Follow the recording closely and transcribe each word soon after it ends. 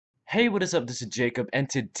Hey, what is up? This is Jacob, and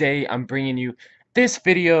today I'm bringing you this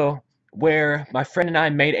video where my friend and I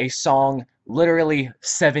made a song literally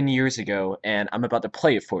 7 years ago, and I'm about to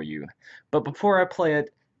play it for you. But before I play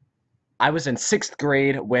it, I was in 6th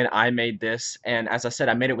grade when I made this, and as I said,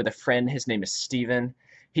 I made it with a friend. His name is Steven.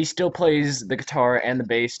 He still plays the guitar and the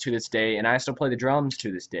bass to this day, and I still play the drums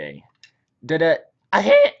to this day. Did it? I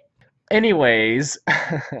hit it! Anyways,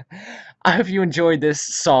 I hope you enjoyed this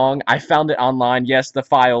song. I found it online. Yes, the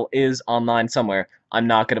file is online somewhere. I'm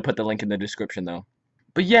not going to put the link in the description though.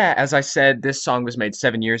 But yeah, as I said, this song was made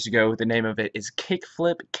 7 years ago. The name of it is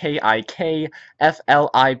Kickflip, KIKFLIP.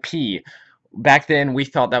 Back then, we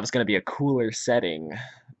thought that was going to be a cooler setting,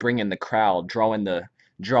 bringing the crowd, drawing the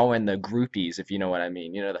groupies, if you know what I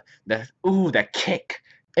mean. You know, the kick.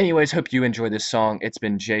 Anyways, hope you enjoy this song. It's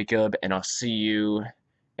been Jacob, and I'll see you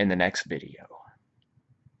in the next video.